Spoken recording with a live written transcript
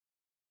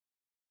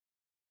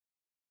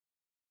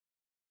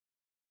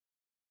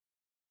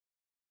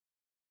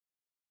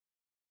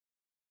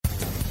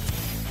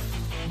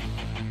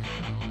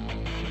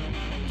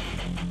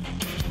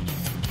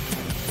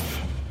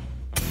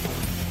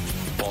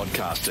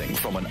broadcasting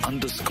from an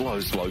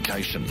undisclosed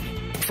location,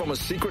 from a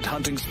secret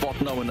hunting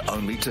spot known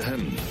only to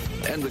him,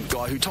 and the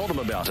guy who told him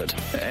about it,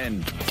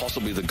 and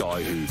possibly the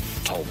guy who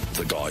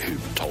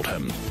told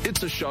him.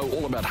 It's a show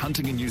all about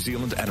hunting in New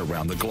Zealand and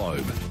around the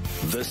globe.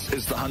 This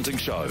is The Hunting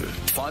Show.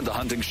 Find The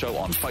Hunting Show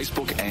on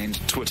Facebook and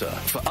Twitter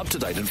for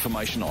up-to-date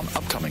information on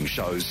upcoming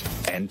shows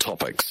and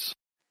topics.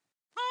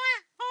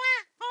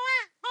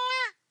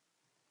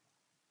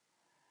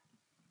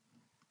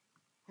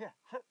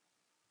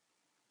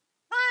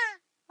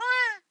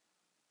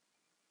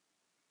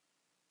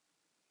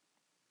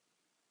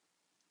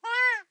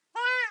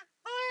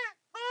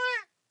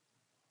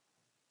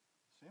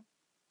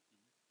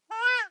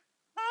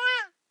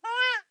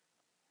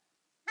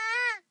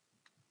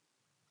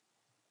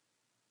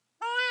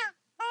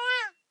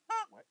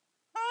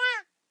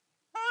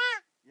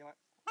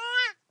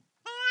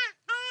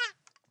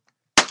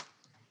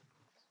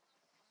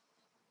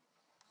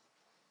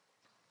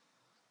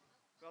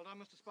 Well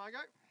done, Mr. Spargo.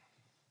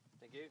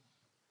 Thank you.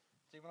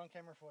 See one on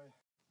camera for you.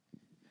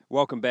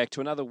 Welcome back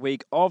to another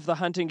week of The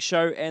Hunting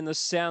Show, and the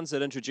sounds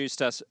that introduced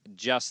us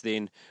just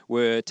then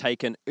were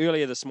taken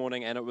earlier this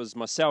morning, and it was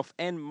myself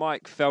and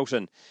Mike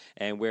Felton,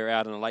 and we're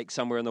out in a lake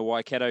somewhere in the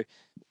Waikato,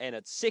 and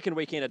it's second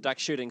weekend of duck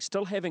shooting,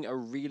 still having a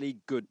really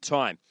good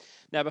time.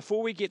 Now,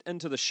 before we get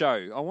into the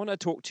show, I want to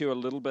talk to you a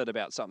little bit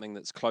about something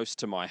that's close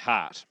to my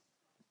heart.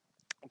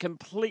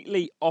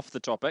 Completely off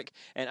the topic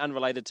and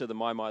unrelated to the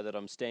mai that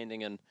I'm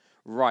standing in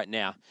right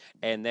now,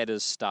 and that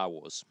is Star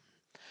Wars.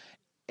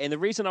 And the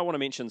reason I want to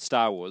mention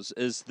Star Wars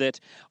is that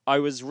I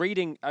was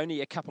reading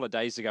only a couple of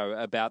days ago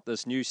about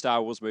this new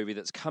Star Wars movie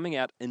that's coming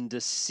out in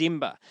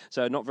December,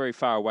 so not very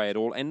far away at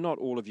all, and not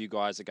all of you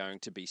guys are going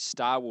to be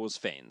Star Wars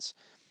fans.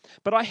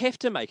 But I have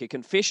to make a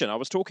confession. I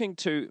was talking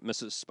to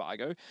Mrs.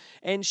 Spargo,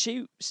 and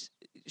she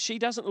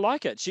doesn't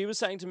like it. She was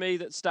saying to me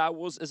that Star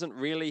Wars isn't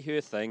really her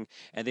thing,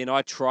 and then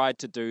I tried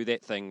to do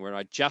that thing where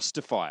I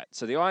justify it.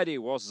 So the idea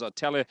was I'd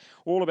tell her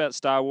all about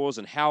Star Wars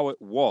and how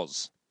it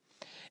was.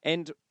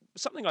 And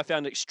something I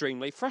found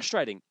extremely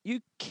frustrating.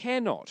 You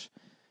cannot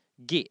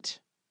get,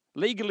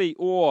 legally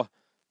or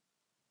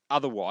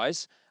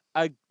otherwise,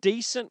 a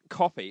decent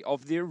copy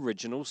of the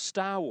original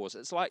Star Wars.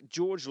 It's like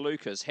George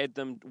Lucas had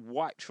them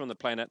wiped from the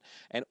planet,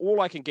 and all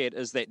I can get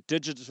is that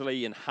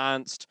digitally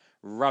enhanced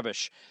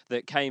rubbish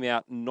that came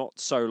out not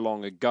so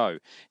long ago.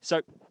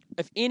 So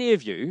if any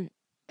of you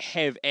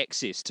have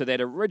access to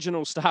that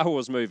original Star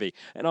Wars movie,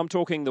 and I'm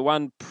talking the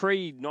one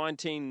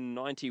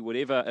pre-1990,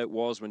 whatever it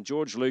was, when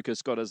George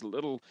Lucas got his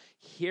little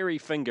hairy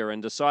finger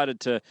and decided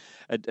to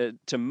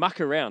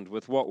muck around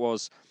with what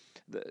was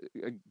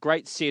a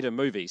great set of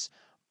movies,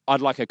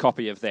 I'd like a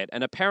copy of that.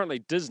 And apparently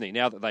Disney,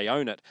 now that they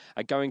own it,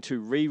 are going to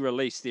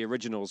re-release the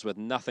originals with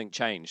nothing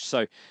changed.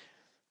 So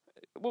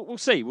we'll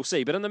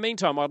see. But in the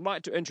meantime, I'd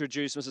like to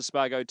introduce Mrs.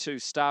 Spargo to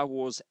Star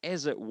Wars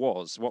as it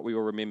was, what we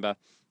will remember.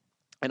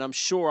 And I'm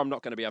sure I'm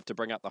not going to be able to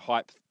bring up the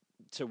hype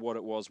to what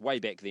it was way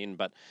back then,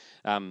 but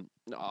I'm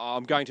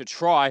going to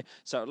try.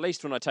 So at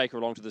least when I take her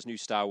along to this new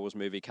Star Wars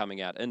movie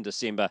coming out in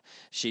December,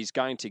 she's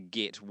going to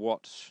get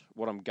what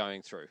I'm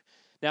going through.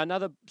 Now,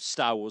 another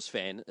Star Wars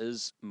fan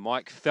is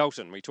Mike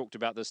Felton. We talked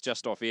about this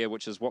just off air,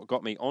 which is what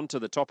got me onto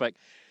the topic.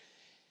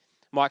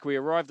 Mike, we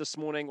arrived this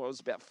morning, it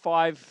was about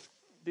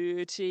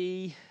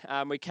 5:30.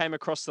 We came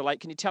across the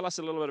lake. Can you tell us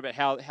a little bit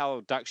about how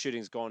duck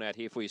shooting's gone out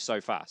here for you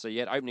so far? So you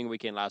had opening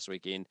weekend last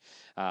weekend.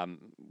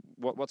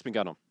 What's been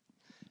going on?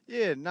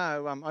 Yeah,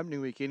 no,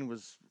 opening weekend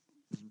was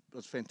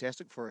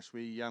fantastic for us.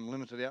 We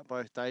limited out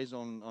both days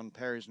on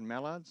parries and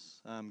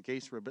mallards.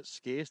 Geese were a bit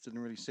scarce, didn't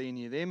really see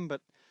any of them,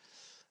 but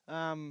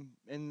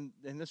and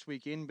this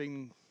weekend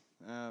being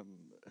a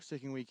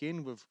second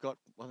weekend, we've got,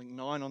 I think,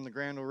 9 on the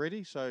ground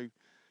already. So,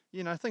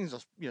 things are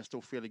still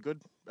fairly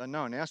good.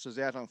 No one else is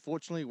out,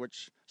 unfortunately,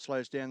 which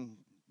slows down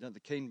the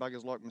keen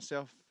buggers like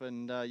myself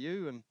and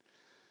you. And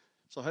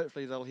so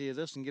hopefully they'll hear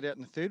this and get out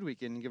in the third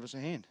weekend and give us a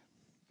hand.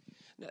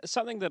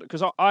 Something that,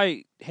 because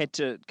I had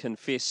to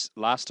confess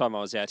last time I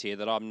was out here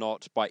that I'm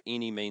not by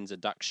any means a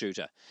duck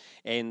shooter,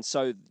 and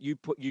so you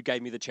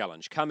gave me the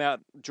challenge: come out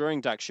during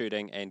duck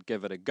shooting and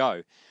give it a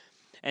go.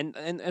 And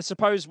I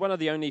suppose one of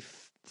the only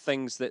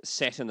things that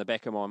sat in the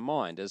back of my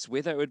mind is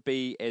whether it would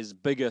be as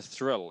big a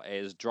thrill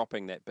as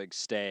dropping that big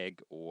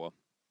stag or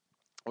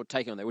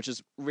taking on that, which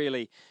is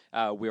really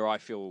where I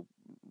feel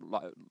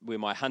like where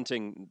my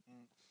hunting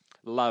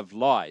love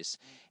lies.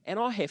 And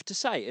I have to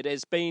say, it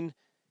has been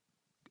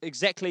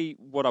exactly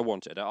what I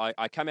wanted.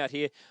 I come out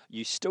here,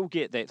 you still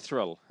get that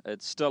thrill.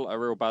 It's still a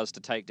real buzz to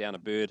take down a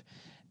bird,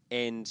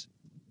 and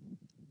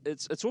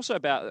it's also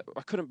about,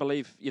 I couldn't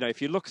believe,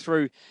 if you look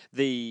through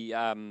the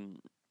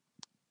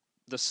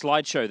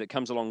slideshow that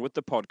comes along with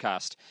the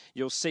podcast,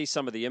 you'll see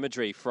some of the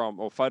imagery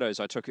or photos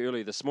I took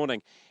earlier this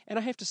morning, and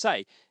I have to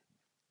say,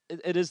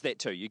 it is that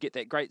too. You get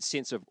that great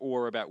sense of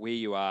awe about where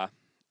you are.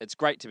 It's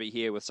great to be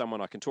here with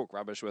someone I can talk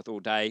rubbish with all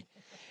day,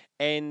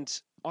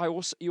 and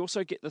you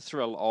also get the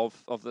thrill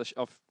of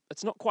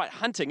it's not quite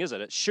hunting, is it?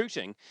 It's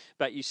shooting,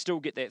 but you still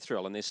get that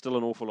thrill, and there's still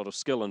an awful lot of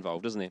skill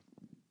involved, isn't there?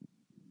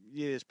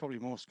 yeah, there's probably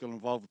more skill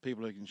involved with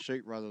people who can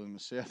shoot rather than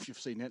myself. You've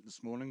seen that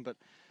this morning. But,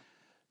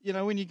 you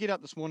know, when you get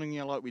up this morning, you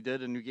know, like we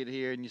did, and you get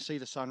here and you see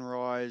the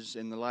sunrise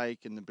and the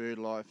lake and the bird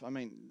life, I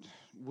mean,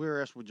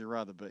 where else would you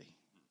rather be?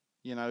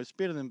 You know, it's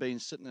better than being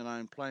sitting at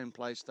home playing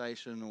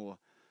PlayStation or,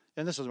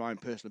 and this is my own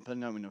personal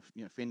opinion, I don't mean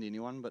to offend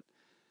anyone, but,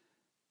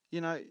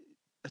 you know,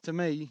 to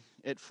me,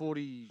 at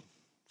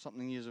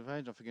 40-something years of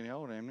age, I forget how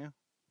old I am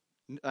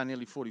now,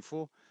 nearly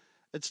 44,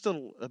 it's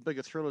still a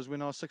bigger thrill as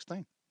when I was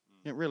 16.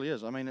 It really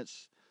is. I mean,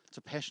 it's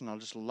a passion. I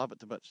just love it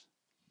to bits.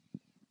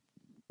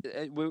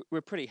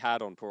 We're pretty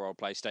hard on poor old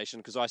PlayStation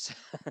because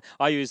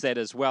I use that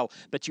as well.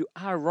 But you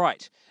are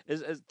right.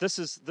 This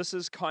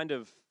is kind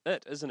of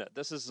it, isn't it?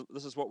 This is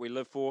what we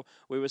live for.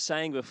 We were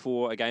saying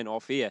before, again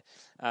off air,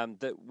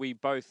 that we're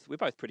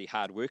both pretty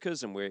hard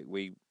workers, and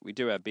we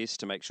do our best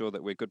to make sure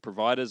that we're good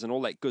providers and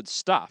all that good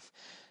stuff.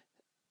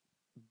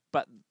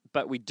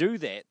 But we do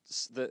that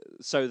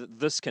so that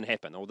this can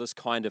happen, or this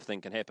kind of thing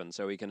can happen,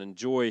 so we can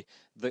enjoy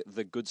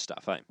the good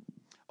stuff, eh?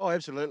 Oh,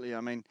 absolutely.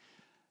 I mean,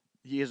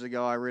 years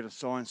ago, I read a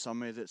sign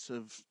somewhere that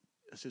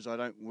says, "I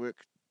don't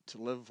work to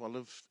live, I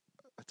live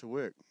to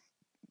work."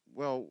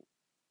 Well,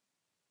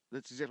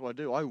 that's exactly what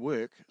I do. I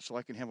work so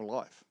I can have a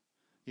life,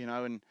 you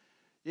know. And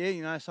yeah,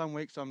 you know, some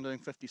weeks I'm doing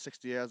 50,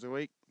 60 hours a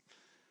week,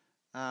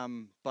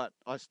 but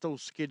I still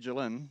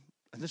schedule in.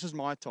 And this is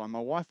my time. My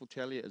wife will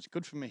tell you it's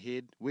good for my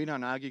head. We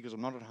don't argue because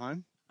I'm not at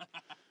home.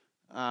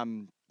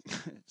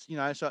 You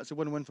know, so it's a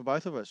win-win for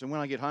both of us. And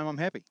when I get home, I'm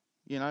happy.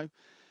 You know.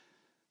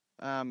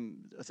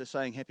 If they're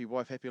saying happy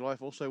wife, happy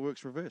life also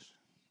works reverse.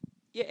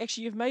 Yeah,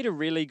 actually, you've made a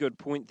really good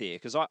point there,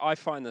 because I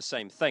find the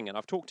same thing, and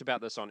I've talked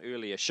about this on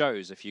earlier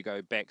shows. If you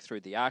go back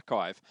through the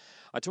archive,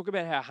 I talk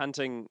about how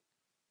hunting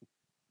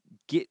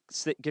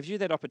gives you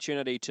that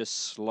opportunity to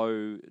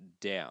slow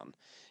down.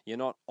 You're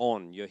not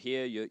on. You're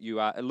here. You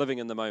are living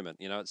in the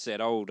moment. You know, it's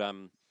that old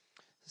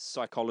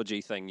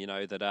psychology thing, you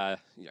know, that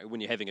you know,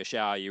 when you're having a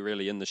shower, you're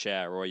really in the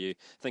shower, or you're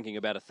thinking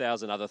about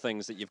 1,000 other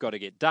things that you've got to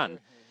get done.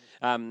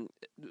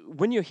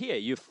 When you're here,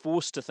 you're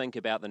forced to think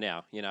about the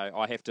now. You know,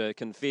 I have to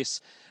confess,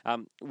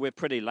 we're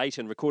pretty late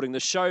in recording the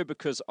show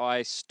because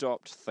I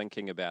stopped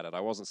thinking about it.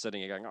 I wasn't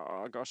sitting here going,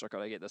 oh gosh, I've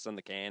got to get this in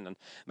the can and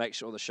make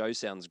sure the show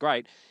sounds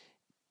great.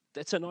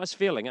 That's a nice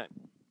feeling, eh?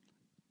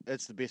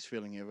 It's the best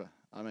feeling ever.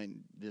 I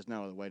mean, there's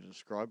no other way to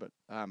describe it.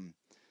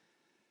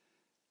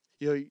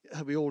 You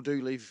know, we all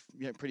do live,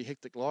 you know, pretty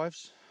hectic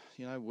lives,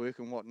 you know, work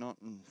and whatnot,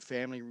 and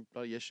family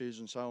bloody issues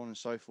and so on and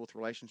so forth,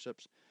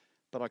 relationships.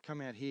 But I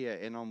come out here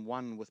and I'm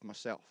one with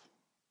myself.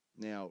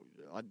 Now,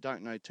 I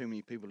don't know too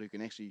many people who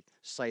can actually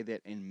say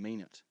that and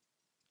mean it.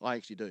 I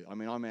actually do. I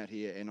mean, I'm out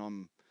here and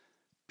I'm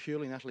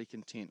purely and utterly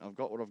content. I've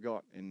got what I've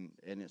got, and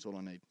that's all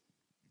I need.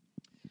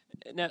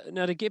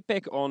 Now, to get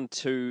back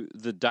onto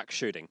the duck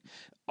shooting,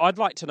 I'd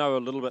like to know a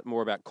little bit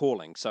more about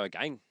calling. So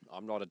again,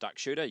 I'm not a duck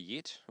shooter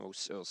yet, or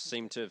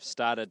seem to have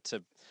started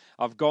to.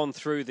 I've gone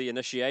through the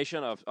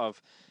initiation.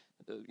 I've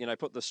you know,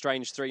 put the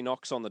strange 3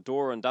 knocks on the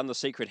door and done the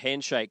secret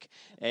handshake,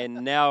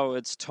 and now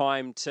it's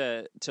time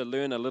to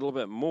learn a little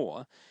bit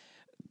more.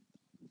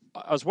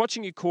 I was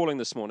watching you calling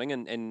this morning,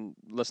 and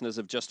listeners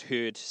have just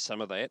heard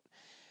some of that.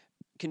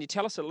 Can you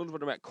tell us a little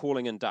bit about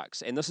calling in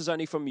ducks? And this is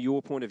only from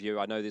your point of view.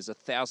 I know there's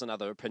 1,000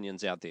 other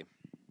opinions out there.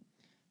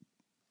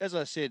 As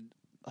I said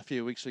a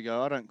few weeks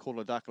ago, I don't call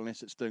a duck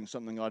unless it's doing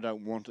something I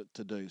don't want it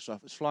to do. So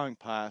if it's flying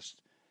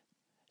past,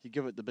 you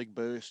give it the big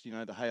burst, you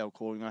know, the hail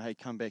call, you know, hey,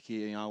 come back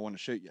here, you know, I want to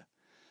shoot you.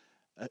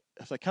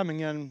 If they're coming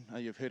in,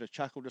 you've heard a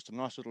chuckle, just a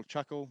nice little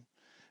chuckle.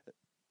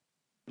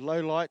 Low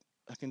light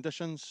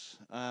conditions,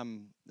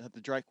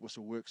 the Drake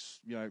whistle works,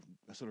 you know,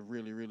 sort of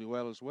really, really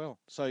well as well.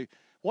 So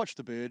watch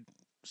the bird,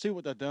 see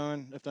what they're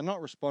doing. If they're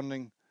not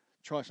responding,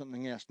 try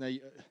something else. Now,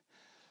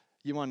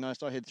 you might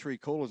notice I had 3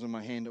 callers in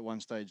my hand at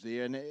one stage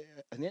there, and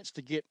that's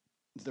to get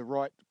the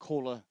right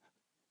caller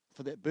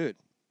for that bird.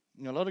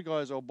 You know, a lot of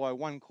guys will buy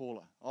 1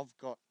 caller. I've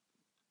got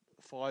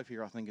 5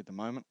 here, I think, at the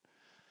moment.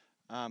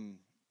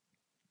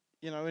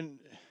 You know, and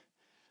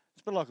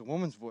it's a bit like a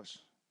woman's voice.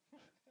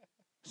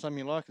 Some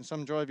you like and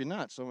some drive you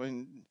nuts. I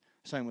mean,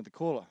 same with the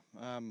caller.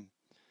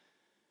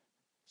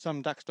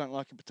 Some ducks don't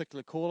like a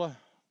particular caller,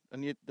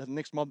 and yet the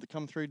next mob that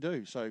come through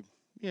do. So,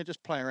 yeah,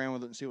 just play around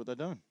with it and see what they're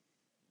doing.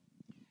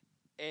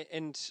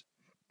 And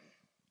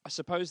I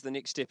suppose the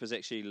next step is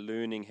actually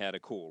learning how to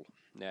call.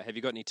 Now, have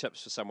you got any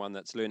tips for someone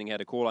that's learning how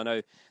to call? I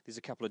know there's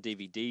a couple of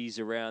DVDs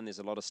around. There's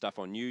a lot of stuff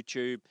on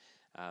YouTube.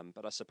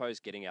 But I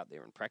suppose getting out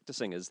there and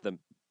practicing is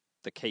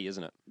the key,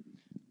 isn't it?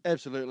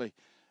 Absolutely.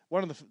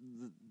 One of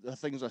the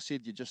things I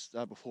said you just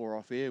before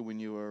off air when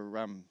you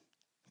were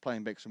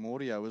playing back some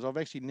audio was I've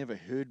actually never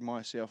heard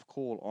myself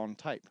call on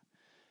tape.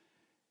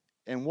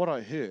 And what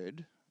I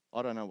heard,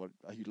 I don't know what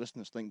you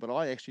listeners think, but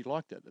I actually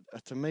liked it.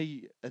 To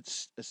me,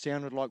 it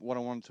sounded like what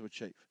I wanted to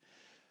achieve.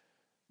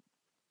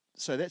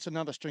 So that's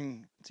another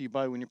string to your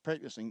bow when you're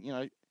practicing. You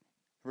know,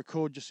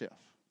 record yourself.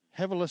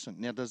 Have a listen.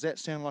 Now, does that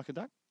sound like a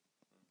duck?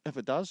 If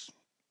it does,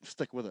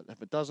 stick with it.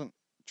 If it doesn't,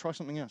 try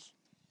something else.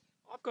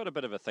 I've got a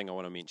bit of a thing I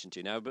want to mention to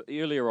you now, but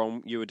earlier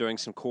on you were doing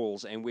some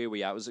calls, and where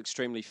we are, it was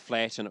extremely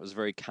flat and it was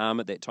very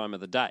calm at that time of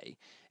the day,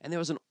 and there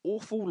was an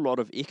awful lot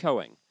of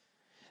echoing.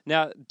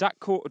 Now,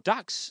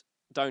 ducks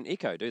don't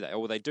echo, do they?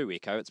 Or they do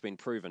echo, it's been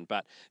proven,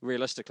 but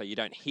realistically you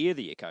don't hear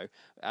the echo.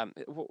 Am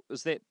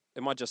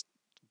I just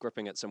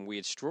gripping at some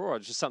weird straw, or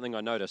just something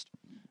I noticed?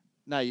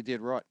 No, you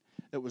did right.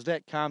 It was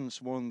that calm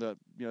this morning that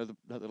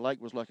the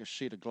lake was like a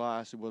sheet of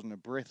glass. There wasn't a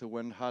breath of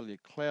wind, hardly a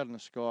cloud in the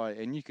sky,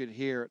 and you could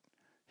hear it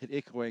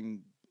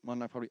echoing, I don't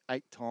know, probably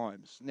 8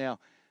 times. Now,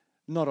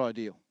 not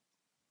ideal.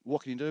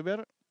 What can you do about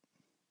it?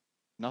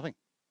 Nothing.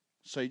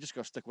 So you just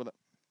got to stick with it.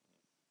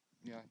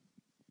 Yeah.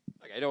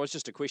 Okay, no, it's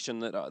just a question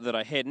that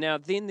I had. Now,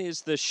 then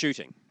there's the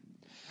shooting.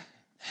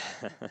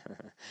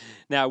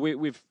 Now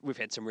we've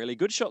had some really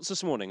good shots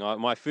this morning.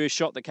 My first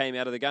shot that came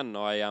out of the gun,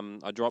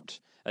 I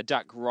dropped a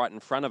duck right in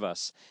front of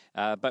us.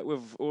 But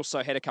we've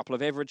also had a couple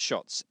of average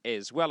shots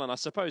as well, and I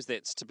suppose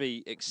that's to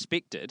be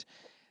expected.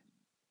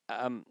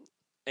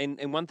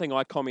 And one thing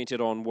I commented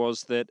on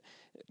was that,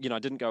 I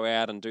didn't go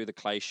out and do the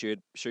clay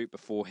shoot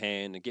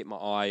beforehand and get my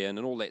eye in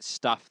and all that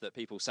stuff that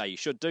people say you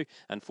should do.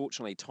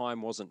 Unfortunately,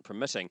 time wasn't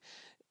permitting.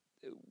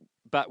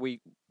 But we're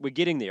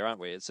getting there, aren't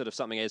we? It's sort of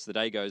something as the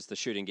day goes, the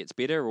shooting gets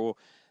better, or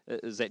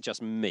is that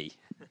just me?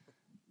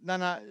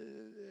 No,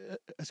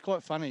 it's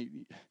quite funny.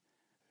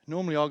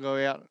 Normally I'll go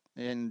out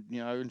and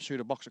shoot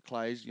a box of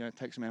clays,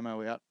 take some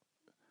ammo out,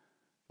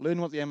 learn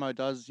what the ammo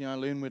does,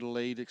 learn where to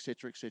lead,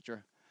 etc.,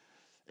 etc.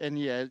 And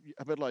yeah,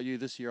 a bit like you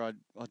this year, I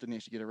didn't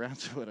actually get around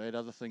to it. I had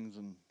other things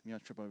and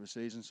trip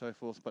overseas and so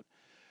forth. But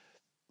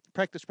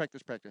practice,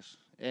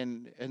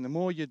 and the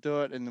more you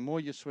do it, and the more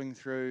you swing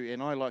through.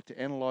 And I like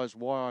to analyse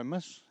why I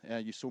miss.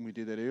 You saw me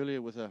do that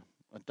earlier with a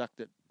duck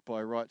that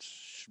by rights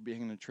should be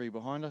hanging in a tree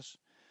behind us.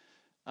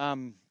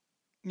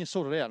 You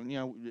sort it out,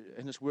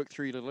 and just work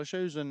through your little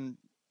issues. And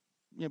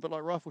but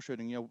like rifle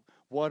shooting,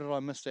 why did I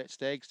miss that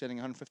stag standing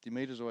 150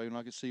 metres away when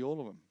I could see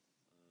all of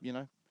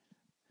them?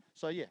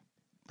 So yeah,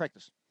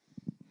 practice.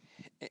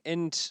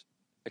 And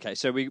okay,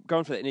 so we're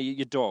going for that. Now,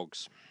 your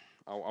dogs.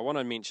 I want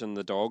to mention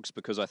the dogs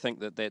because I think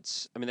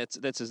that's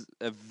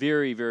a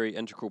very, very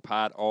integral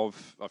part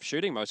of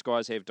shooting. Most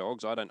guys have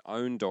dogs. I don't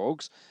own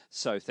dogs,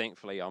 so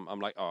thankfully I'm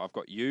like, I've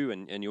got you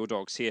and your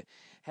dogs here.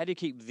 How do you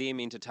keep them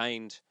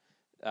entertained?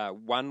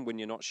 One, when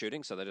you're not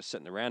shooting, so they're just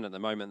sitting around. At the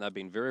moment, they've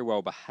been very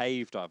well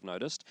behaved, I've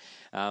noticed.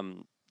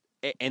 And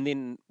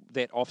then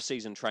that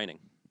off-season training.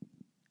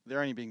 They're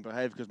only being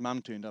behaved because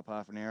Mum turned up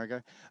half an hour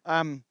ago.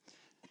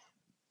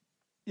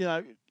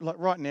 Like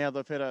right now,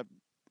 they've had an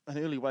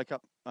early wake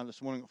up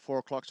this morning at 4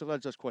 o'clock, so they're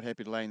just quite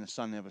happy to lay in the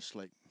sun and have a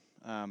sleep.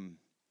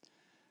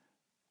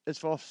 It's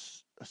for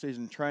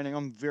off-season training.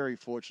 I'm very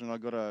fortunate.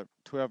 I've got a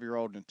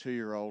 12-year-old and a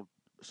 2-year-old,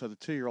 so the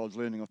 2-year-old's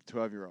learning off the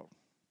 12-year-old.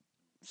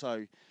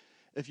 So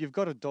if you've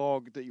got a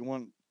dog that you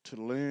want to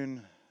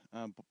learn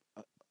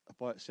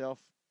by itself,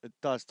 it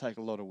does take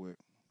a lot of work.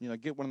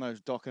 Get one of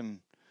those docking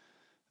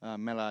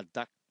mallard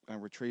duck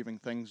retrieving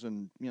things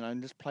and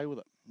just play with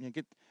it.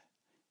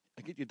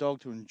 Get your dog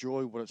to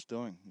enjoy what it's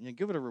doing.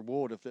 Give it a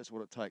reward if that's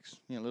what it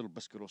takes. A little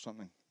biscuit or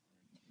something.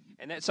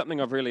 And that's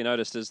something I've really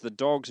noticed is the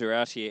dogs are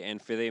out here,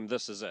 and for them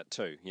this is it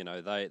too.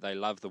 They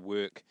love the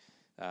work,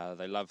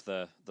 they love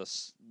the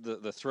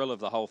thrill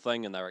of the whole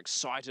thing, and they're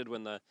excited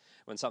when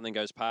something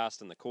goes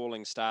past and the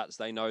calling starts.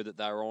 They know that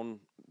they're on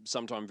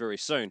sometime very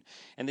soon.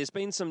 And there's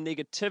been some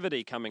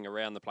negativity coming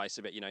around the place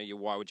about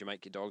why would you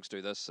make your dogs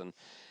do this? And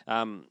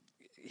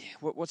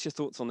what's your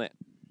thoughts on that?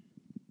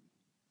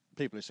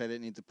 People who say that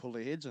need to pull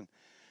their heads in.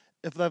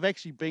 If they've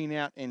actually been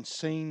out and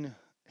seen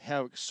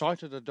how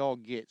excited a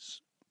dog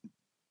gets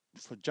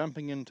for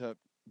jumping into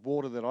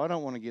water that I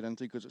don't want to get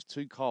into because it's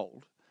too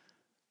cold,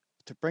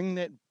 to bring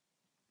that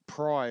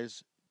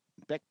prize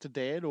back to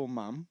dad or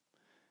mum,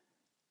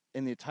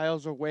 and their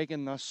tails are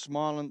wagging, they're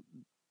smiling,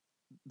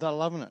 they're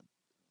loving it.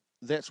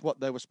 That's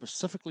what they were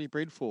specifically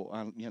bred for,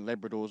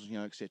 Labradors,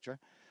 etc.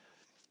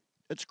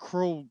 It's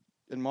cruel,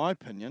 in my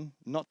opinion,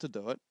 not to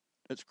do it.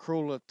 It's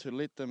crueler to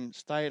let them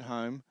stay at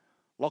home,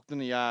 locked in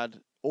the yard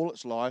all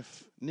its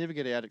life, never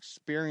get out,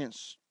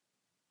 experience,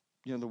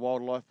 the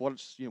wildlife, what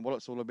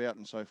it's all about,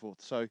 and so forth.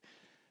 So,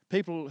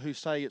 people who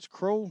say it's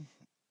cruel,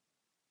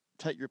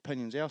 take your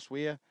opinions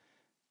elsewhere.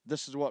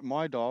 This is what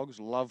my dogs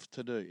love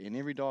to do, and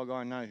every dog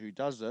I know who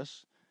does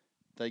this,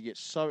 they get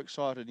so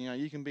excited.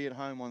 You can be at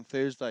home on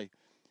Thursday,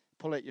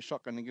 pull out your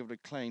shotgun and give it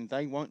a clean.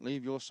 They won't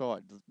leave your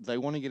side. They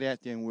want to get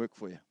out there and work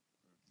for you.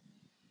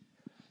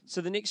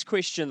 So the next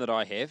question that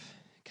I have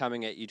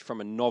coming at you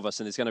from a novice,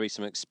 and there's going to be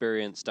some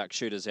experienced duck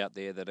shooters out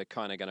there that are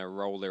kind of going to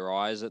roll their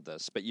eyes at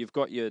this, but you've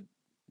got your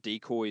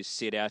decoys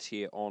set out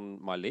here on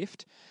my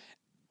left.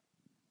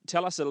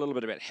 Tell us a little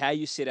bit about how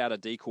you set out a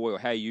decoy or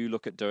how you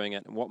look at doing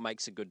it and what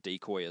makes a good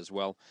decoy as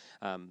well.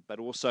 But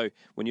also,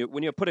 when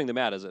you're putting them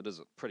out, is it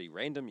pretty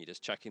random? You're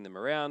just chucking them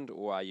around,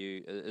 or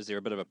is there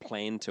a bit of a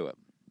plan to it?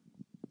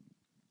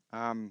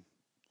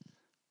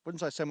 Wouldn't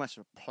say so much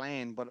of a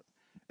plan, but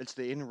it's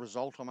the end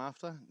result I'm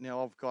after.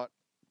 Now I've got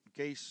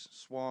geese,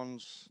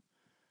 swans,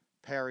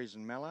 parries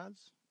and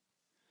mallards.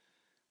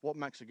 what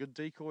makes a good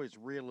decoy is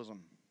realism.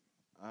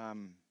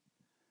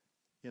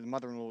 The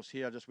mother-in-law's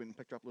here. I just went and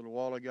picked her up a little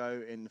while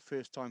ago, and the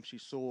first time she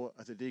saw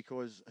the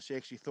decoys, she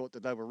actually thought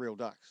that they were real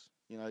ducks.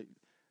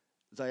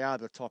 They are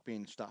the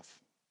top-end stuff.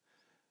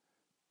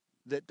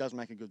 That does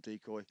make a good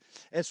decoy.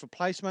 As for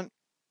placement,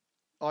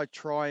 I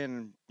try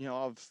and,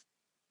 I've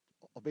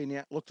been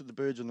out, looked at the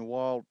birds in the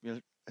wild,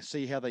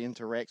 see how they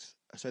interact.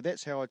 So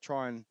that's how I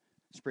try and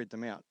spread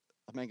them out.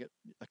 I make it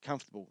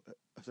comfortable.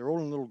 If they're all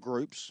in little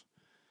groups,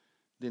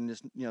 then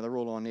there's, they're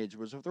all on edge.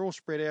 Whereas if they're all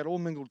spread out, all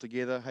mingled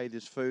together, hey,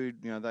 there's food,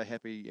 they're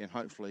happy, and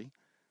hopefully,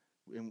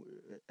 and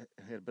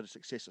had a bit of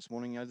success this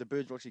morning, the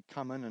birds will actually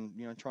come in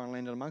and, try and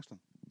land in amongst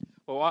them.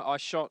 Well, I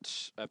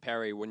shot a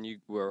parry when you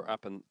were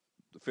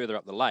further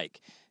up the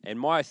lake, and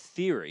my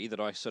theory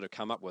that I sort of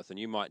come up with, and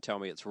you might tell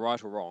me it's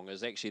right or wrong,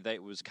 is actually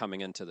that was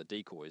coming into the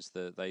decoys.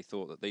 They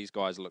thought that these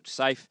guys looked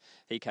safe.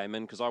 He came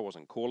in because I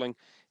wasn't calling.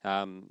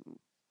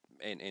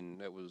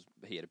 And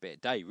he had a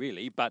bad day,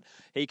 really, but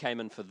he came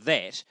in for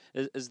that.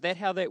 Is that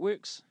how that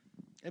works?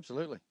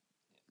 Absolutely.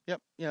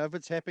 Yep. If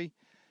it's happy,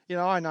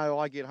 I know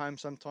I get home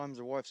sometimes,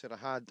 the wife's had a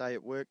hard day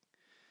at work.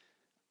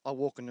 I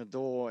walk in the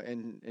door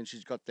and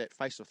she's got that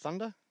face of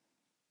thunder.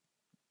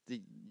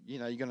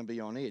 You're going to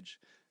be on edge.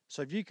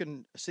 So if you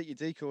can set your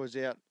decoys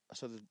out,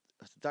 so the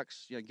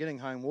ducks, getting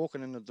home,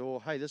 walking in the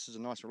door, hey, this is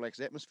a nice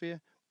relaxed atmosphere,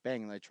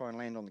 bang, they try and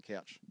land on the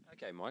couch.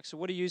 Okay, Mike, so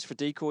what do you use for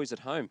decoys at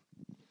home?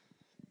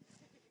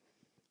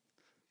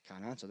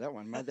 Can't answer that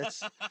one, mate.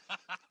 That's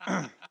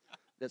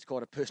that's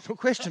quite a personal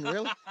question,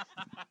 really.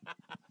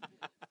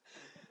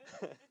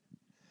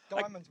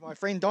 Diamonds, my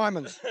friend,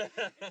 diamonds.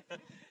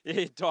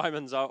 Yeah,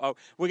 diamonds.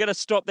 We're going to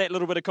stop that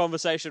little bit of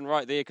conversation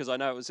right there because I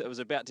know it was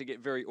about to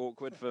get very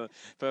awkward for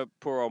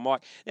poor old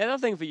Mike. Now, the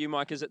other thing for you,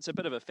 Mike, is it's a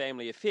bit of a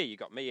family affair. You've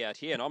got me out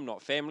here, and I'm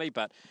not family,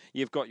 but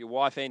you've got your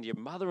wife and your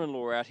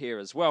mother-in-law out here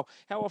as well.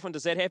 How often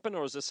does that happen,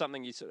 or is this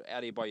something you sort of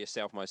out here by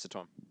yourself most of the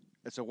time?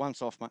 It's a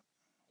once-off, mate.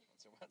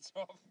 It's a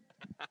once-off.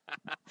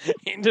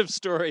 End of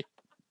story.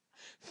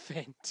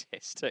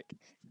 Fantastic.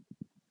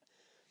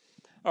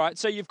 All right,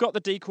 so you've got the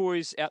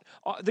decoys out.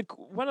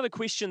 One of the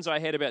questions I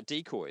had about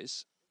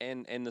decoys,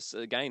 and this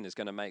again is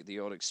going to make the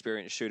odd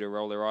experienced shooter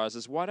roll their eyes,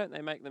 is why don't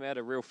they make them out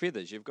of real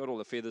feathers? You've got all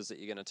the feathers that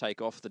you're going to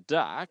take off the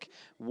duck.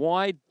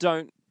 Why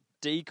don't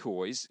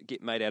decoys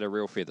get made out of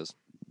real feathers?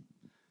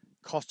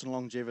 Cost and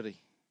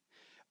longevity.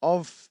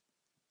 I've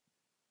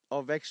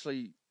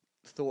actually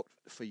thought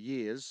for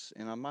years,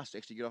 and I must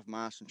actually get off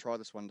my ass and try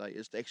this one day,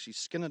 is to actually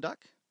skin a duck,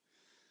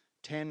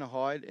 tan the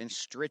hide, and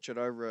stretch it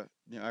over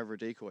a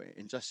decoy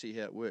and just see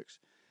how it works.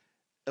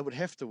 It would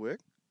have to work,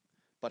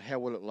 but how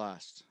will it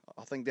last?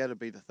 I think that'd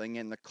be the thing,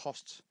 and the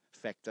cost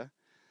factor,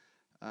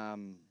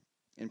 and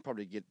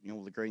probably get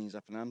all the greenies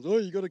up in arms. Oh,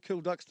 you got to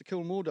kill ducks to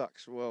kill more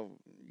ducks. Well,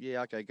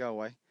 yeah, okay, go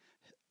away.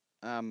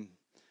 And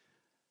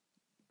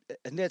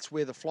that's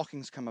where the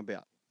flockings come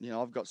about.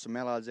 I've got some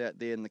mallards out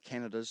there in the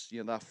Canadas.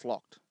 They're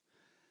flocked.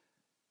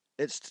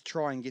 It's to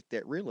try and get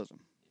that realism.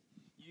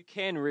 You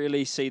can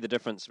really see the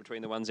difference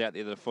between the ones out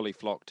there that are fully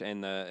flocked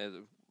and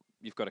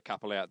you've got a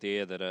couple out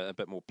there that are a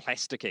bit more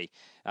plasticky.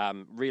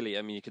 Really,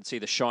 I mean, you can see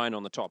the shine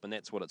on the top, and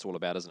that's what it's all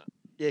about, isn't it?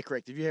 Yeah,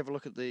 correct. If you have a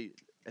look at the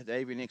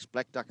AVNX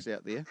black ducks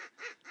out there,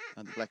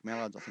 the black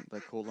mallards, I think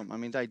they call them, I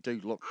mean, they do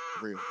look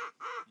real,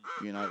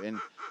 and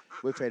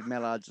we've had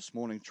mallards this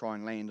morning try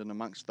and land in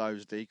amongst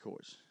those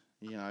decoys,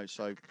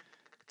 so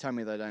tell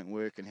me they don't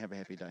work and have a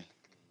happy day.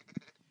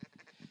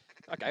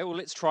 Okay, well,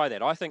 let's try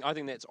that. I think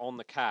that's on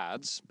the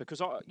cards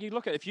because you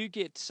look at if you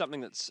get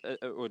something that's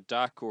a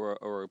duck or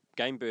a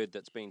game bird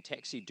that's been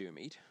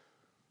taxidermied,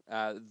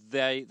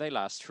 they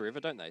last forever,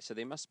 don't they? So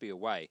there must be a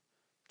way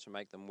to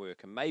make them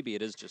work, and maybe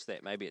it is just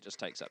that. Maybe it just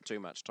takes up too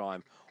much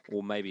time,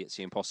 or maybe it's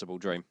the impossible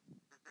dream.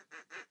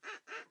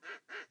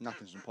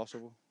 Nothing's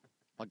impossible.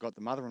 I got the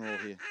mother-in-law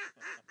here.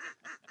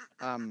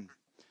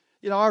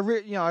 I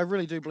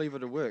really do believe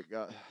it'll work.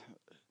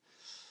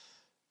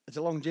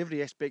 The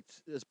longevity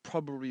aspect is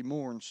probably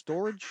more in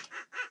storage.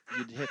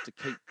 You'd have to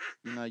keep,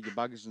 your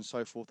buggers and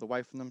so forth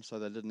away from them so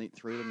they didn't eat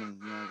through them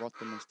and rot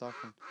them and stuff.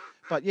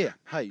 But yeah,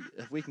 hey,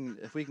 if we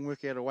can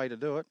work out a way to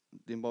do it,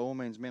 then by all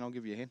means, man, I'll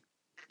give you a hand.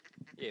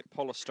 Yeah,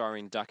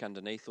 polystyrene duck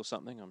underneath or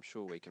something. I'm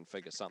sure we can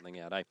figure something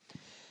out, eh?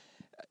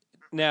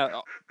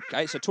 Now,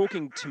 okay, so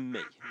talking to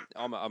me,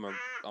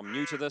 I'm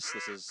new to this.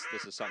 This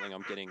is something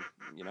I'm getting.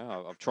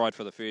 I've tried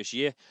for the first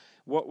year.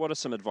 What are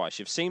some advice?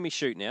 You've seen me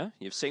shoot now.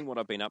 You've seen what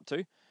I've been up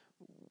to.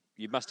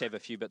 You must have a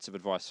few bits of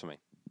advice for me.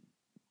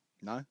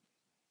 No,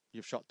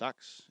 you've shot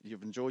ducks.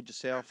 You've enjoyed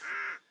yourself.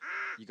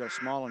 You got a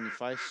smile on your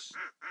face.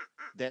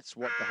 That's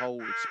what the whole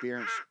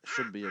experience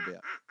should be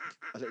about.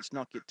 Let's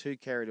not get too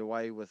carried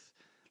away with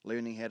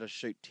learning how to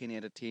shoot 10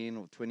 out of 10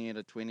 or 20 out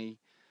of 20.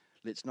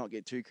 Let's not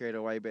get too carried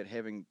away about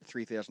having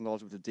 $3,000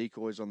 worth of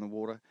decoys on the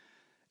water.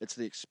 It's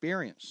the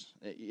experience,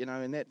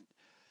 and that,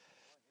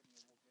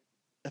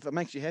 if it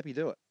makes you happy,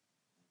 do it.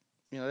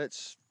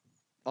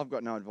 I've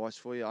got no advice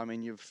for you. I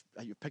mean, you've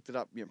picked it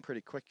up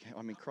pretty quick.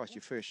 I mean, Christ,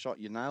 your first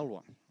shot, you nailed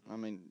one. I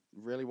mean,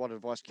 really, what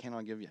advice can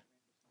I give you?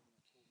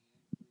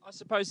 I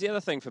suppose the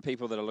other thing for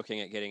people that are looking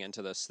at getting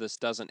into this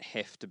doesn't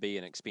have to be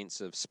an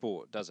expensive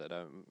sport, does it?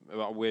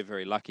 Well, we're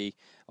very lucky.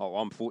 Oh,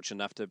 I'm fortunate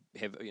enough to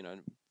have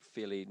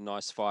fairly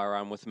nice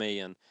firearm with me,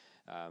 and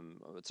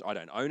I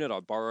don't own it. I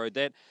borrowed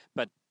that,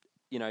 but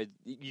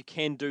you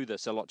can do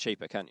this a lot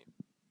cheaper, can't you?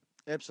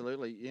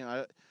 Absolutely.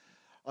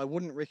 I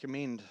wouldn't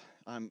recommend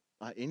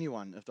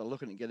anyone, if they're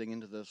looking at getting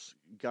into this,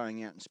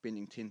 going out and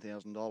spending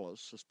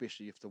 $10,000,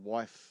 especially if the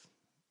wife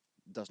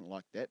doesn't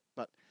like that.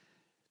 But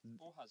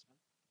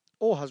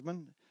or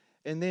husband,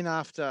 and then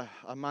after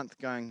a month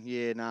going,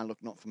 yeah, nah, look,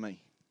 not for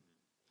me.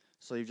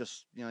 So you've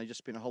just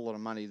spent a whole lot of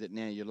money that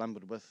now you're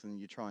lumbered with,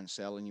 and you try and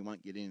sell, and you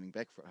won't get anything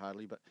back for it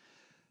hardly. But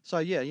so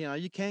yeah,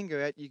 you can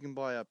go out, you can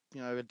buy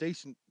a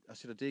decent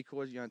set of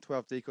decoys,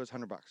 12 decoys,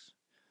 $100.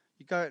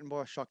 You go out and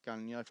buy a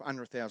shotgun, for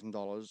under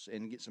 $1,000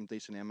 and get some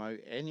decent ammo,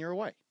 and you're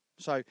away.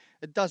 So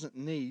it doesn't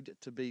need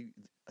to be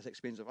as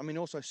expensive. I mean,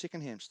 also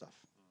secondhand stuff.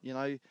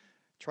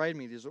 Trade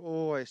me, there's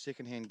always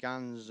secondhand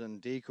guns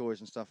and decoys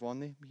and stuff on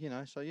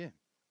there. So yeah.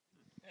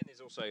 And there's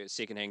also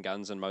secondhand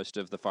guns in most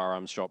of the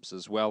firearms shops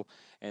as well,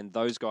 and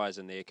those guys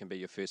in there can be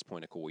your first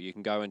point of call. You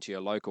can go into your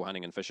local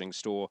hunting and fishing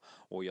store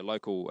or your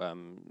local,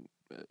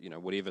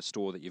 whatever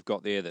store that you've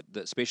got there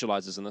that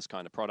specialises in this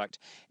kind of product,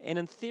 and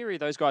in theory,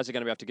 those guys are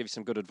going to be able to give you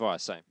some good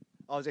advice.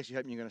 I was actually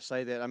hoping you were going to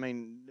say that. I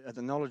mean,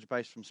 the knowledge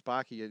base from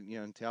Sparky,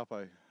 in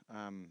Taupo,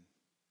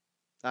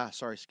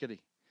 Skitty.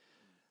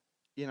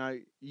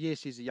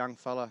 Yes, he's a young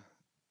fella,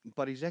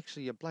 but he's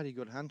actually a bloody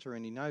good hunter,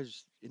 and he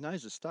knows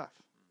his stuff.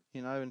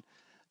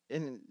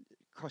 And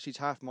of course he's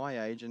half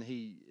my age, and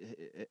he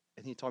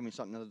told me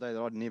something the other day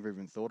that I'd never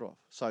even thought of.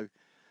 So,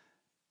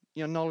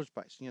 knowledge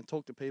base.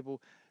 Talk to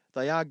people.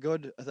 They are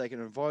good. They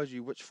can advise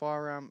you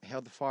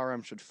how the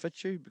firearm should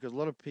fit you, because a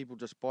lot of people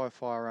just buy a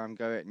firearm,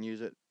 go out and use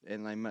it,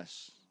 and they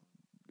miss.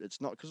 It's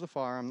not because of the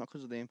firearm, not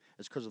because of them.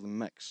 It's because of the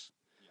mix.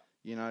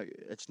 Yeah.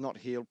 It's not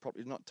healed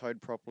properly, it's not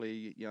towed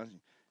properly.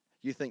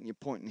 You think you're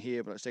pointing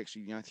here, but it's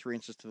actually 3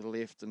 inches to the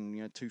left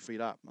and 2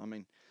 feet up. I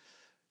mean,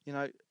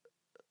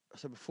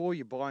 so before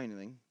you buy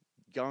anything,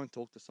 go and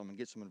talk to someone,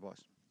 get some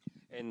advice.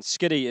 And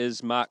Skitty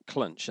is Mark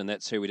Clinch, and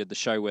that's who we did the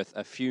show with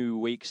a few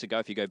weeks ago.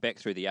 If you go back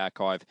through the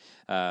archive,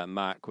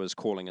 Mark was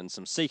calling in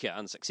some Seeker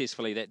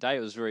unsuccessfully that day. It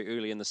was very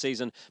early in the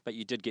season, but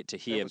you did get to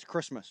hear... It was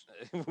Christmas.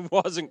 It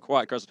wasn't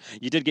quite Christmas.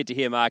 You did get to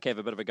hear Mark have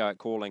a bit of a go at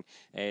calling,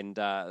 and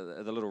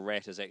the little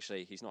rat is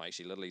actually... He's not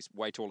actually little, he's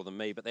way taller than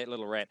me, but that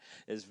little rat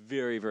is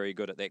very, very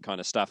good at that kind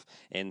of stuff.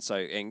 And so,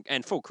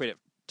 and full credit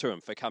to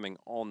him for coming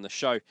on the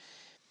show.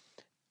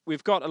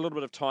 We've got a little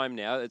bit of time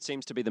now. It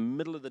seems to be the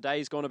middle of the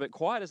day's gone a bit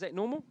quiet. Is that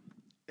normal?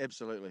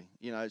 Absolutely.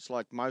 It's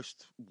like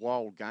most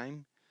wild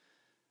game.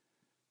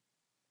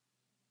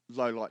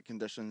 Low light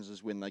conditions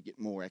is when they get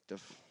more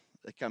active.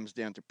 It comes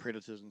down to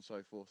predators and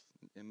so forth.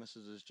 And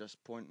Mrs. is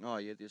just pointing, oh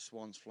yeah, there's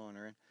swans flying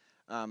around.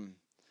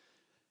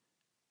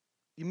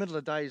 The middle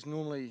of the day is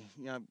normally,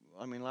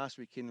 last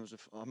weekend was,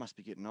 I must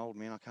be getting old,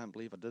 man. I can't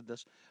believe I did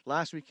this.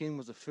 Last weekend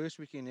was the first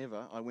weekend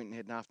ever I went and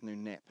had an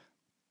afternoon nap.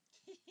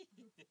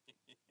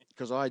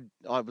 Because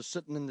I was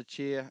sitting in the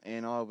chair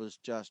and I was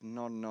just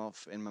nodding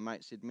off, and my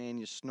mate said, man,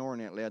 you're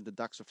snoring out loud, the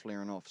ducks are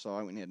flaring off. So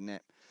I went and had a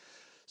nap.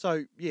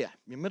 So yeah,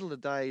 the middle of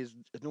the day is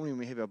normally when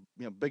we have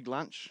a big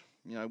lunch,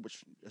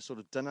 which is sort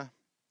of dinner,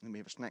 and we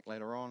have a snack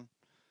later on.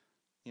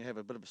 You have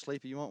a bit of a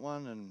sleep if you want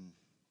one, and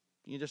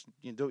you just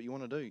do what you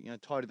want to do.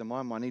 Tidy the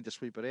mine, I need to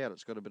sweep it out.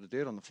 It's got a bit of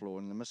dirt on the floor,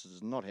 and the missus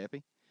is not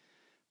happy.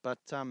 But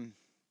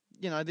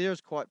there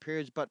is quiet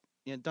periods, but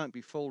don't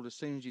be fooled. As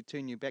soon as you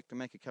turn your back to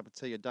make a cup of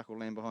tea, a duck will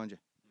land behind you.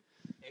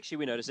 Actually,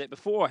 we noticed that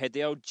before. I had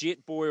the old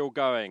jet boil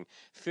going.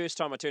 First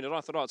time I turned it on,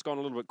 I thought, it's gone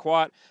a little bit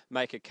quiet.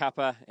 Make a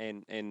cuppa,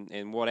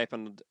 and what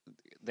happened,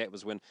 that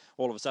was when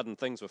all of a sudden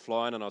things were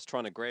flying and I was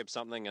trying to grab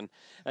something. And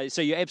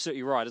so you're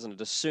absolutely right, isn't it?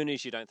 As soon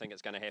as you don't think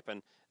it's going to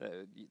happen,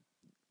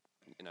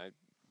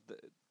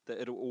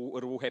 it'll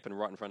all happen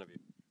right in front of you.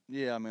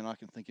 Yeah, I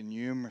can think of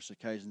numerous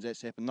occasions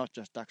that's happened, not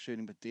just duck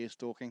shooting, but deer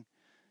stalking.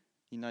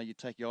 You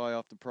take your eye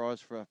off the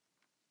prize for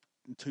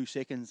 2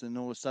 seconds and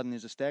all of a sudden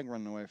there's a stag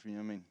running away from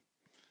you.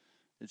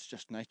 It's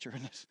just nature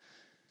in it.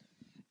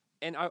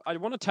 And I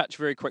want to touch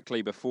very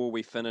quickly before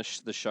we finish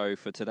the show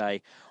for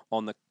today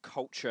on the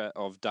culture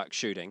of duck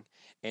shooting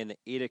and the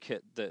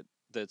etiquette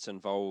that's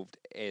involved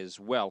as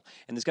well.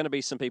 And there's going to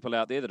be some people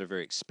out there that are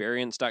very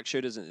experienced duck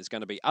shooters, and there's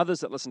going to be others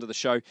that listen to the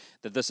show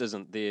that this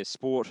isn't their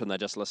sport and they're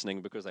just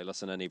listening because they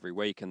listen in every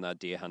week and they're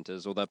deer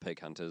hunters or they're pig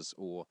hunters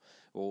or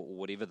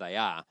whatever they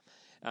are.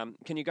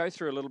 Can you go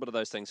through a little bit of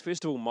those things?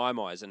 First of all,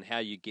 my-mais, and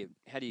how do you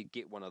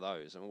get one of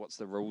those, and what's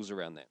the rules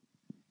around that?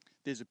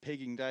 There's a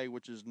pegging day,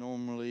 which is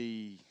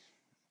normally,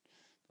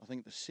 I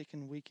think, the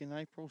second week in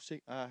April.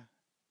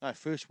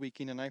 First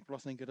weekend in April, I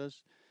think it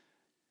is.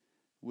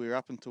 We're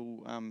up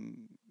until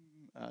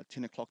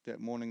 10 o'clock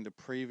that morning. The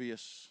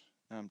previous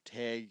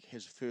tag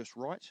has first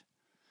right.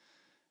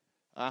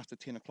 After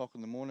 10 o'clock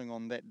in the morning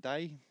on that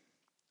day,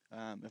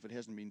 if it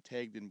hasn't been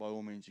tagged, then by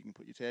all means you can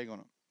put your tag on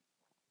it.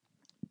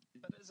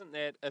 But isn't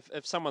that,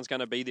 if someone's going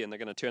to be there and they're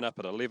going to turn up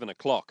at 11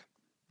 o'clock,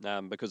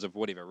 because of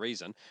whatever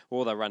reason,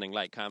 or they're running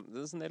late.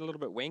 Isn't that a little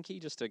bit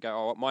wanky just to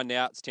go, oh, mine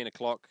now, it's 10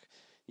 o'clock,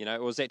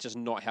 or is that just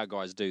not how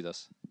guys do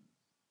this?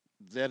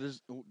 That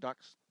is,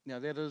 ducks. Now,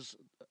 that is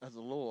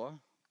the law,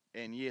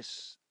 and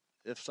yes,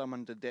 if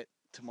someone did that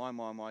to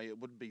my it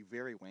would be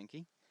very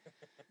wanky.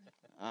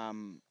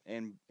 And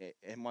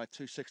my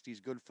 260 is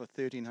good for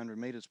 1,300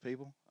 metres,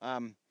 people.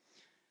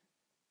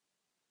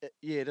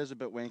 It is a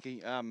bit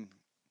wanky.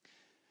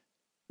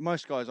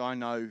 Most guys I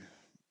know,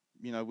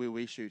 where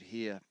we shoot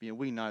here,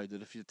 we know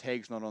that if your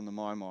tag's not on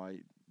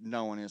the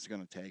no one else is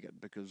going to tag it,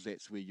 because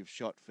that's where you've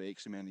shot for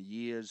X amount of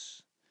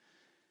years.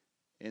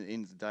 And at the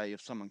end of the day,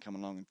 if someone come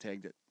along and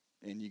tagged it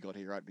and you got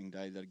here opening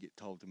day, they'll get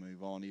told to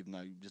move on, even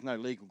though there's no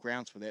legal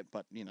grounds for that,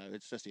 but,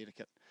 it's just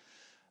etiquette.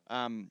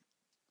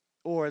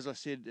 Or, as I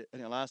said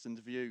in our last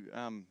interview,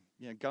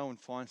 go and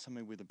find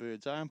somewhere where the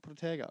birds are and put a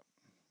tag up.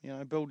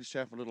 Build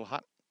yourself a little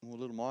hut or a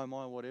little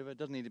whatever. It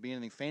doesn't need to be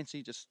anything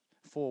fancy, just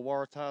 4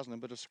 waratahs and a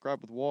bit of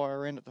scrub with wire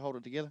around it to hold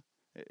it together.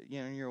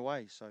 And you're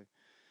away. So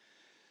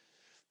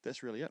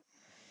that's really it.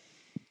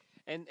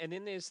 And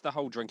then there's the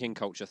whole drinking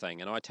culture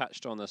thing, and I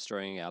touched on this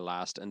during our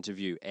last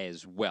interview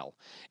as well.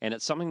 And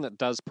it's something that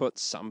does put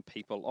some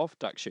people off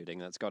duck shooting,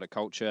 that's got a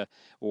culture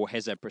or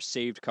has a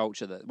perceived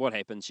culture that what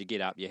happens, you get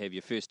up, you have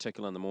your first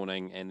tickle in the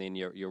morning, and then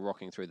you're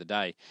rocking through the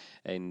day.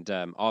 And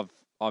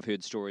I've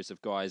heard stories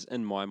of guys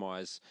in my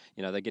eyes,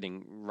 they're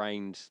getting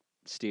rained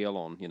steel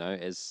on,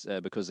 as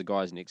because the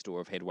guys next door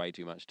have had way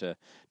too much to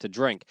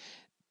drink.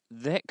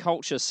 That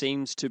culture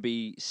seems to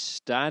be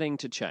starting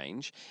to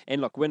change.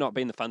 And look, we're not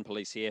being the fun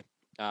police here.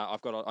 I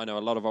know a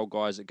lot of old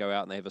guys that go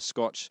out and they have a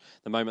scotch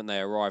the moment they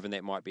arrive, and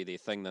that might be their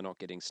thing. They're not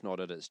getting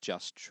snotted. It's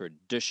just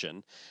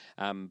tradition.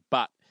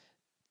 But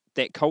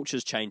that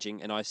culture's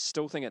changing, and I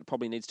still think it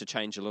probably needs to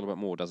change a little bit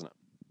more, doesn't it?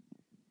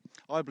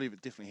 I believe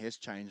it definitely has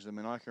changed. I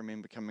mean, I can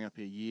remember coming up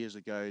here years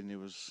ago, and there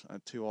was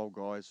 2 old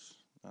guys,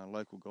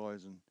 local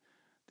guys, and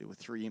there were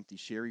 3 empty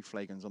sherry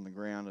flagons on the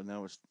ground, and they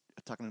were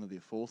tucking into their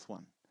 4th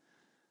one.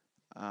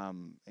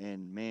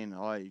 And man,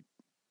 I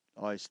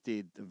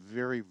steered a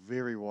very,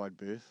 very wide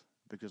berth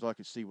because I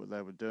could see what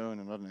they were doing,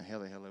 and I don't know how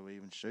the hell they were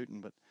even shooting.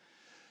 But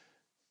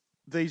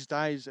these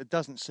days, it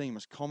doesn't seem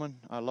as common.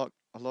 A lot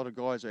of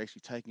guys are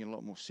actually taking it a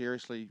lot more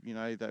seriously.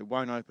 They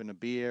won't open a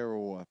beer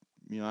or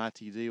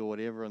RTD or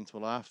whatever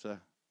until after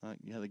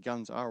the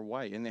guns are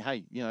away. And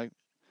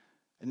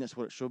and that's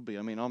what it should be.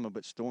 I mean, I'm a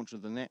bit stauncher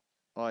than that.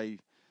 I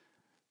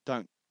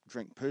don't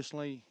drink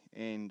personally,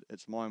 and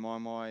it's my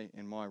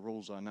and my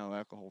rules are no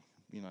alcohol.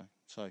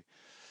 So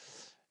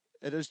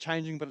it is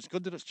changing, but it's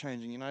good that it's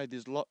changing.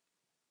 There's a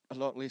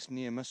lot less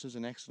near misses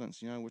and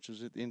accidents, which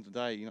is at the end of the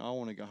day, I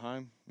want to go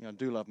home. I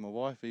do love my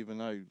wife, even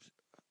though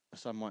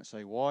some might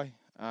say why.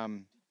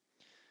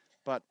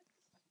 But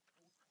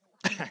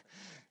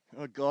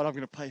oh God, I'm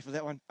going to pay for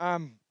that one.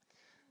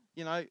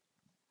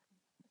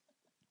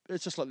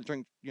 It's just like the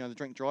drink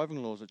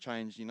driving laws have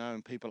changed,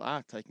 and people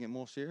are taking it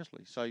more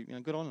seriously. So,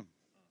 good on them.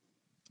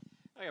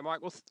 Okay,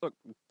 Mike. Well, look,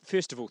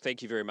 first of all,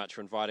 thank you very much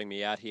for inviting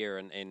me out here,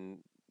 and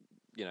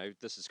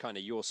this is kind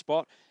of your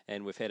spot,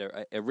 and we've had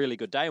a really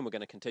good day, and we're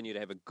going to continue to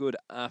have a good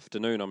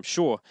afternoon, I'm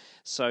sure.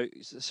 So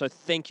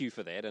thank you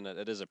for that, and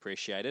it is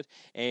appreciated.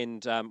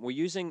 And we're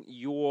using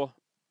your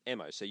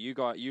ammo. So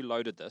you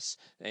loaded this,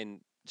 and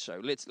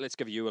so let's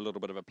give you a little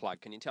bit of a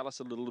plug. Can you tell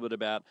us a little bit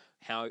about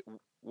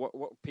what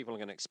people are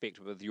going to expect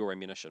with your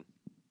ammunition?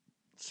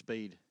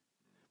 Speed.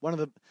 One of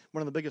the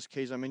biggest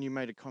keys. I mean, you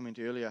made a comment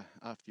earlier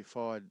after you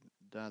fired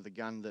the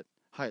gun that,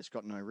 hey, it's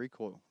got no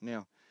recoil.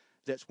 Now,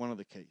 that's one of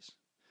the keys.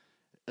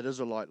 It is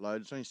a light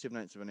load. It's only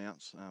 7/8 of an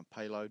ounce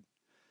payload,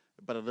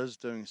 but it is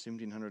doing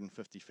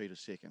 1,750 feet a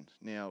second.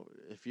 Now,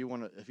 if you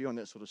want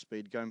that sort of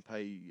speed, go and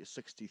pay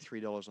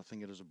 $63. I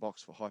think it is a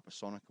box for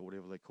hypersonic or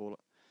whatever they call it.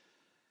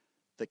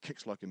 That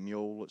kicks like a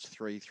mule. It's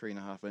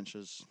 3.5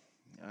 inches.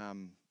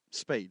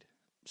 Speed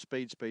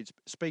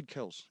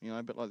kills.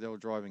 A bit like the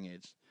old driving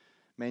ads.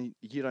 Man,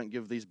 you don't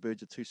give these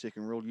birds a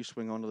 2-second rule. You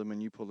swing onto them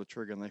and you pull the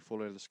trigger and they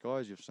fall out of the sky,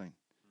 as you've seen.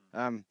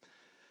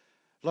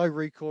 Low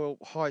recoil,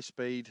 high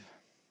speed,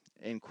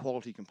 and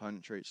quality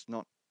componentry. It's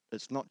not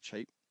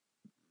cheap,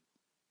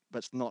 but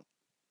it's not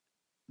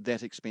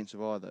that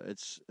expensive either.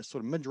 It's a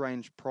sort of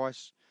mid-range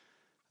price,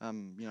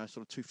 sort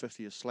of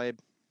 $250 a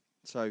slab.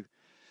 So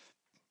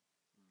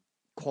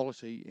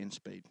quality and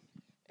speed.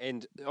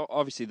 And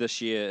obviously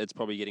this year it's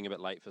probably getting a bit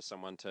late for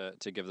someone to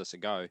give this a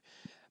go.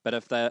 But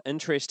if they're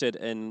interested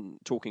in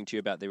talking to you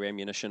about their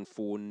ammunition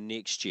for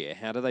next year,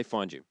 how do they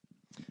find you?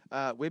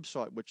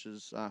 Website, which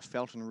is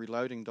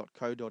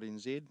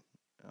feltonreloading.co.nz,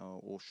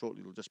 or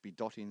shortly it'll just be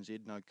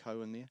 .nz, no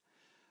co in there,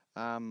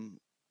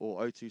 or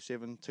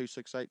 027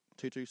 268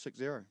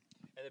 2260.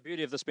 And the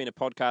beauty of this being a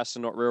podcast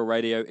and not real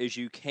radio is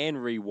you can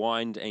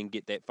rewind and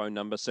get that phone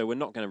number, so we're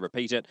not going to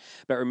repeat it.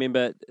 But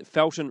remember,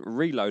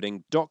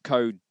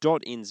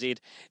 feltonreloading.co.nz,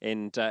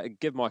 and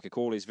give Mike a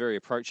call. He's very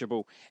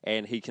approachable,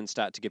 and he can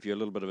start to give you a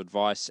little bit of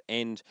advice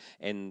and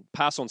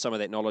pass on some of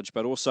that knowledge,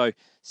 but also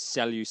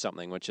sell you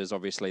something, which is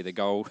obviously the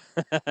goal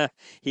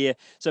here.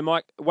 So,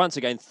 Mike, once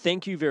again,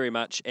 thank you very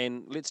much,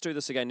 and let's do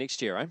this again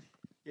next year, eh?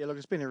 Yeah, look,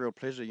 it's been a real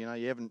pleasure. You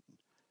haven't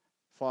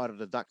fired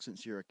at a duck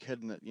since you're a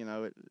kid, and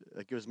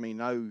it gives me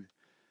no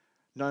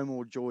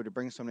more joy to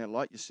bring someone out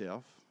like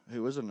yourself,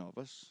 who is a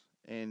novice,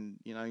 and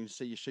you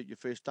see you shoot your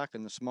first duck,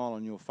 and the smile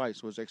on your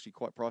face was actually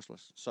quite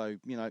priceless. So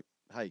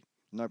hey,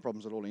 no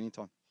problems at all,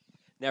 anytime.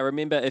 Now,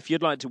 remember, if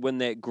you'd like to win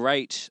that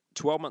great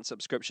 12-month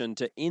subscription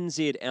to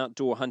NZ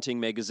Outdoor Hunting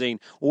Magazine,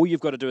 all you've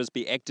got to do is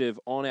be active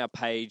on our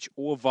page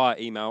or via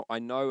email. I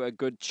know a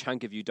good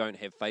chunk of you don't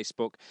have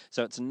Facebook,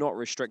 so it's not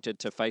restricted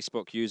to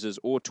Facebook users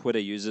or Twitter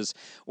users.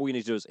 All you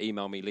need to do is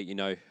email me,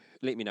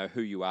 let me know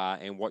who you are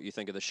and what you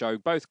think of the show,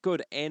 both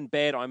good and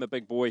bad. I'm a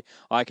big boy.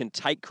 I can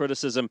take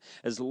criticism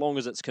as long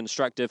as it's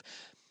constructive.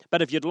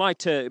 But if you'd like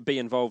to be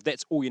involved,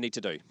 that's all you need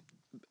to do.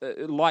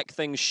 Like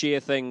things, share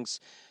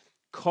things,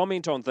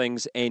 comment on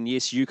things, and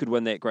yes, you could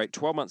win that great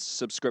 12-month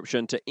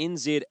subscription to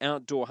NZ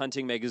Outdoor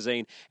Hunting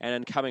Magazine, and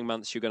in coming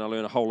months you're going to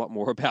learn a whole lot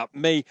more about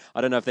me.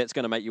 I don't know if that's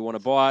going to make you want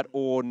to buy it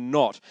or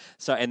not.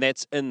 And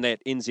that's in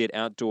that NZ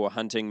Outdoor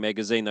Hunting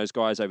Magazine. Those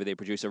guys over there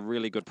produce a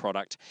really good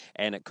product,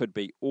 and it could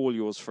be all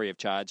yours free of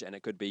charge, and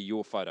it could be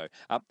your photo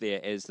up there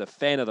as the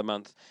fan of the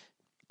month.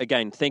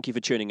 Again, thank you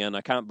for tuning in.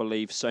 I can't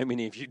believe so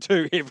many of you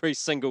do every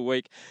single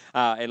week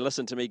and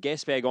listen to me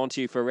gas bag onto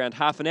you for around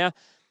half an hour.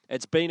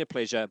 It's been a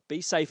pleasure.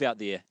 Be safe out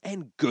there,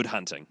 and good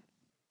hunting.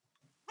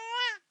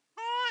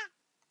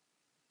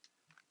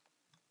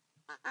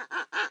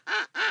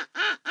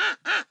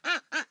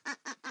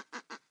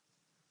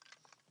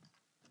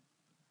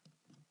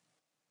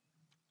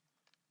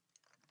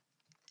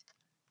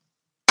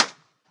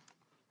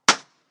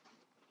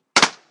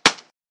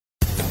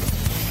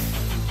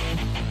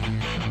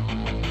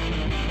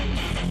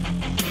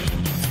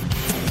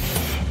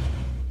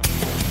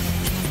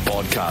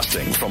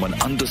 Broadcasting from an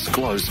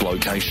undisclosed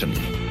location,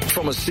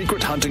 from a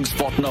secret hunting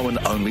spot known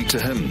only to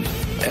him,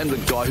 and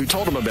the guy who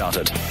told him about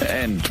it,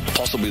 and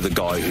possibly the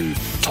guy who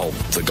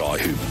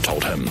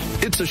told him.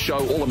 It's a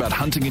show all about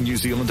hunting in New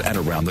Zealand and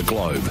around the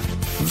globe.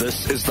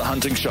 This is The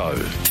Hunting Show.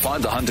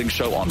 Find The Hunting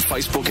Show on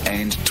Facebook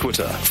and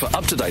Twitter for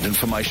up-to-date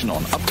information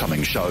on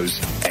upcoming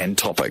shows and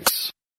topics.